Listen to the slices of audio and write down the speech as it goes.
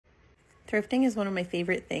Thrifting is one of my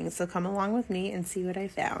favorite things, so come along with me and see what I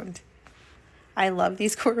found. I love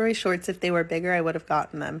these corduroy shorts. If they were bigger, I would have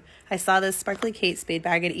gotten them. I saw this sparkly Kate Spade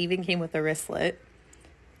bag. It even came with a wristlet.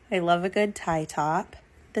 I love a good tie top.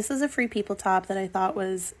 This is a Free People top that I thought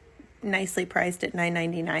was nicely priced at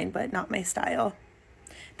 $9.99, but not my style.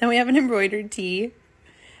 Then we have an embroidered tee.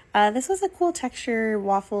 This was a cool texture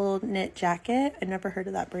waffle knit jacket. I'd never heard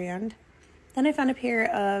of that brand. Then I found a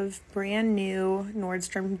pair of brand new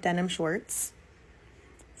Nordstrom denim shorts.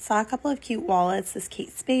 Saw a couple of cute wallets. This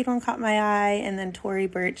Kate Spade one caught my eye, and then Tory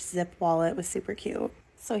Burch zip wallet was super cute.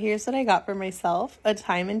 So here's what I got for myself. A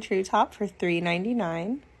Time and True top for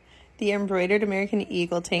 $3.99. The embroidered American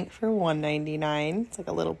Eagle tank for $1.99. It's like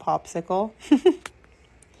a little popsicle.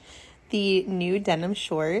 The new denim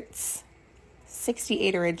shorts,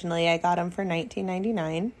 $68 originally. I got them for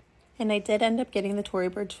 $19.99. And I did end up getting the Tory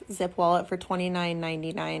Burch zip wallet for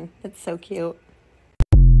 $29.99. It's so cute.